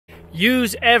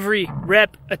Use every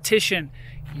repetition.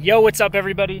 Yo, what's up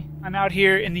everybody? I'm out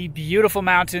here in the beautiful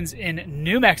mountains in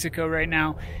New Mexico right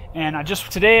now, and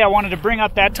today I wanted to bring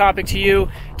up that topic to you,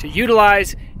 to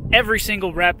utilize every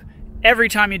single rep every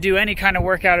time you do any kind of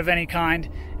workout of any kind,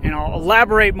 and I'll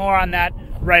elaborate more on that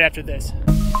right after this.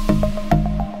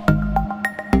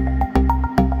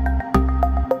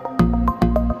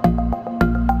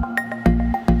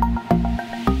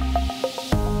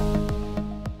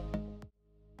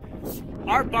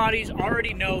 Our bodies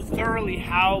already know thoroughly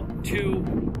how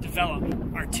to develop.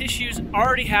 Our tissues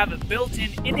already have a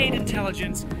built-in innate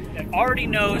intelligence that already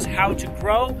knows how to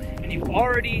grow, and you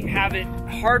already have it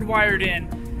hardwired in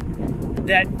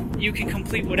that you can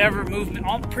complete whatever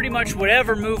movement, pretty much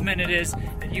whatever movement it is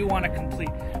that you want to complete.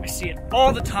 I see it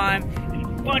all the time in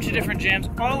a bunch of different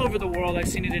gyms all over the world. I've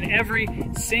seen it in every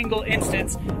single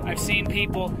instance. I've seen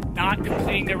people not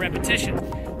completing their repetitions.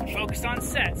 They're focused on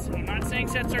sets. I'm not saying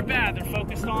sets are bad. They're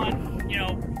focused on,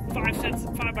 5 sets,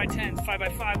 5x10s,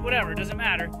 5x5, whatever, it doesn't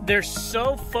matter. They're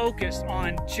so focused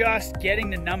on just getting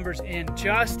the numbers in,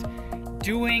 just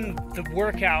doing the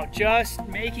workout, just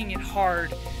making it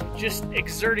hard, just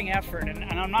exerting effort. And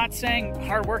I'm not saying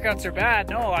hard workouts are bad.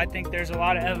 No, I think there's a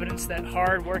lot of evidence that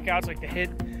hard workouts, like the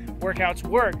HIIT workouts,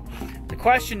 work. The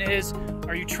question is,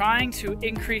 are you trying to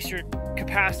increase your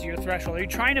capacity, your threshold? Are you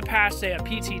trying to pass, say, a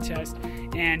PT test,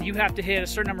 and you have to hit a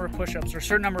certain number of push-ups or a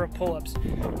certain number of pull-ups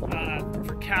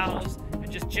for cals and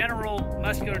just general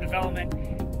muscular development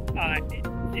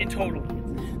in total?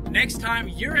 Next time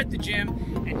you're at the gym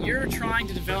and you're trying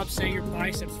to develop, say, your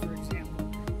biceps, for example,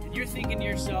 and you're thinking to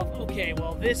yourself, okay,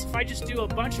 well, if I just do a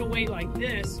bunch of weight like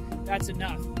this, that's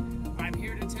enough. I'm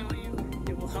here to tell you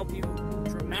it will help you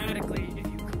dramatically if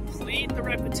you complete the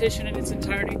repetition in its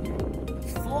entirety,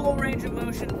 full range of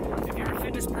motion. If you're a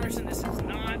fitness person, this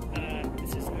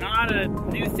is not a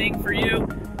new thing for you,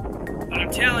 but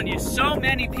I'm telling you, so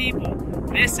many people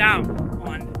miss out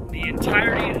on the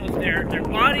entirety of their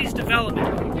body's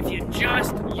development if you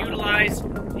just utilize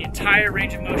the entire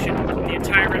range of motion, the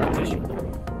entire repetition.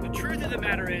 The truth of the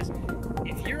matter is,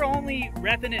 if you're only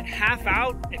repping it half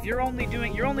out, if you're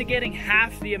only getting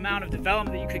half the amount of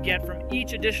development that you could get from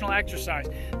each additional exercise,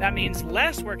 that means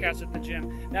less workouts at the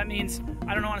gym. That means,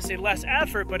 I don't want to say less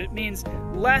effort, but it means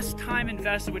less time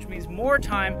invested, which means more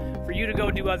time for you to go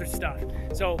do other stuff.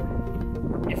 So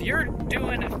if you're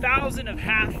doing 1,000 of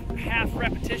half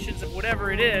repetitions of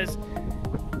whatever it is,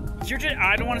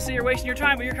 I don't want to say you're wasting your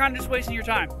time, but you're kind of just wasting your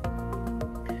time.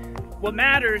 What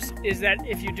matters is that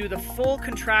if you do the full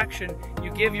contraction, you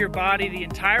give your body the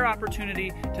entire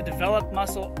opportunity to develop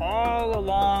muscle all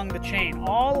along the chain,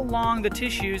 all along the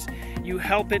tissues. You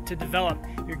help it to develop.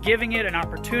 You're giving it an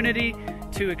opportunity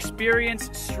to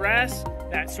experience stress,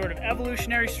 that sort of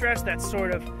evolutionary stress, that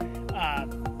sort of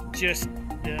just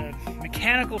the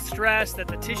mechanical stress that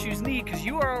the tissues need, because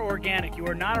you are organic. You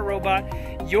are not a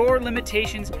robot. Your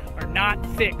limitations are not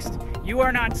fixed. You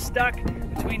are not stuck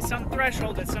between some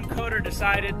threshold that some coder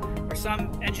decided or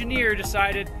some engineer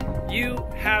decided. You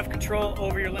have control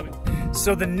over your limit.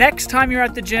 So the next time you're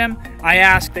at the gym, I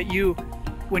ask that you,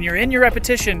 when you're in your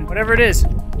repetition, whatever it is,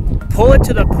 pull it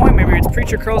to the point, maybe it's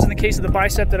preacher curls in the case of the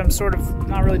bicep that I'm sort of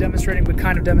not really demonstrating, but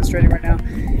kind of demonstrating right now.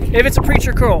 If it's a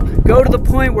preacher curl, go to the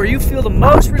point where you feel the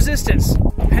most resistance,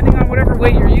 depending on whatever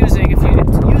weight you're using. If you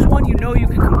use one you know you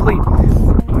can complete.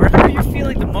 Wherever you're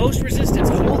feeling the most resistance,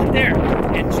 hold it there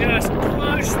and just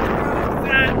push through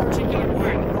that particular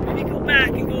part. Maybe go back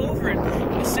and go over it in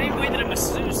the same way that a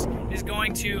masseuse is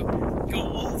going to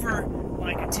go over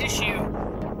like a tissue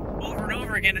over and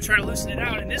over again to try to loosen it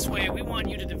out. In this way, we want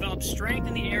you to develop strength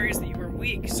in the areas that you are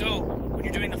weak. So when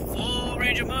you're doing the full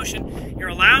range of motion, you're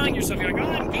allowing yourself, you're like, oh,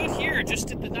 I'm good here,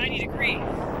 just at the 90 degree.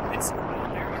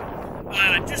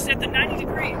 Just at the 90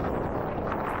 degree.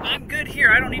 I'm good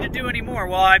here, I don't need to do any more.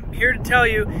 Well, I'm here to tell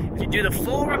you, if you do the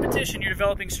full repetition, you're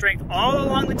developing strength all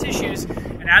along the tissues,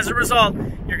 and as a result,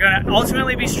 you're going to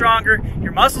ultimately be stronger,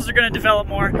 your muscles are going to develop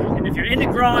more, and if you're into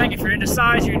growing, if you're into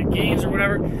size, you're into gains or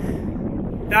whatever,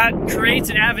 that creates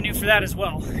an avenue for that as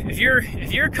well. If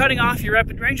you're cutting off your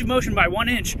range of motion by 1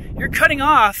 inch, you're cutting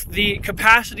off the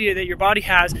capacity that your body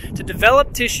has to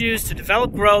develop tissues, to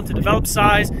develop growth, to develop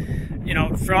size,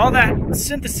 for all that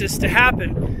synthesis to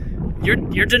happen.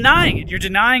 You're denying it. You're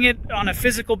denying it on a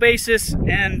physical basis,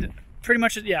 and pretty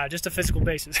much, yeah, just a physical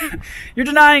basis. You're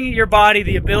denying your body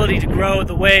the ability to grow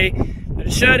the way that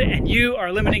it should, and you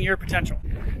are limiting your potential.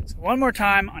 So one more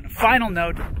time, on a final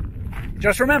note,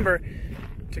 just remember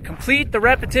to complete the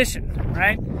repetition,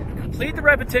 right? Complete the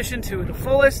repetition to the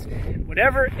fullest.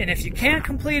 whatever. And if you can't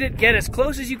complete it, get as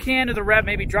close as you can to the rep,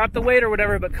 maybe drop the weight or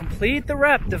whatever, but complete the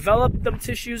rep. Develop the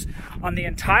tissues on the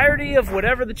entirety of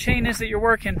whatever the chain is that you're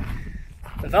working.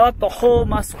 Develop the whole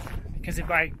muscle, because if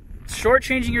by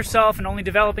shortchanging yourself and only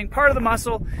developing part of the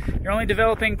muscle, you're only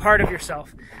developing part of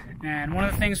yourself. And one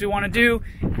of the things we want to do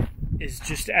is,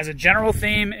 just as a general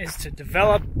theme, is to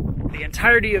develop the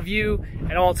entirety of you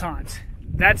at all times.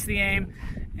 That's the aim.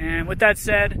 And with that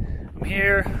said, I'm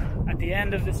here at the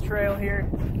end of this trail here,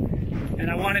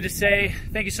 and I wanted to say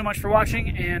thank you so much for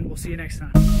watching, and we'll see you next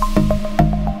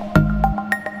time.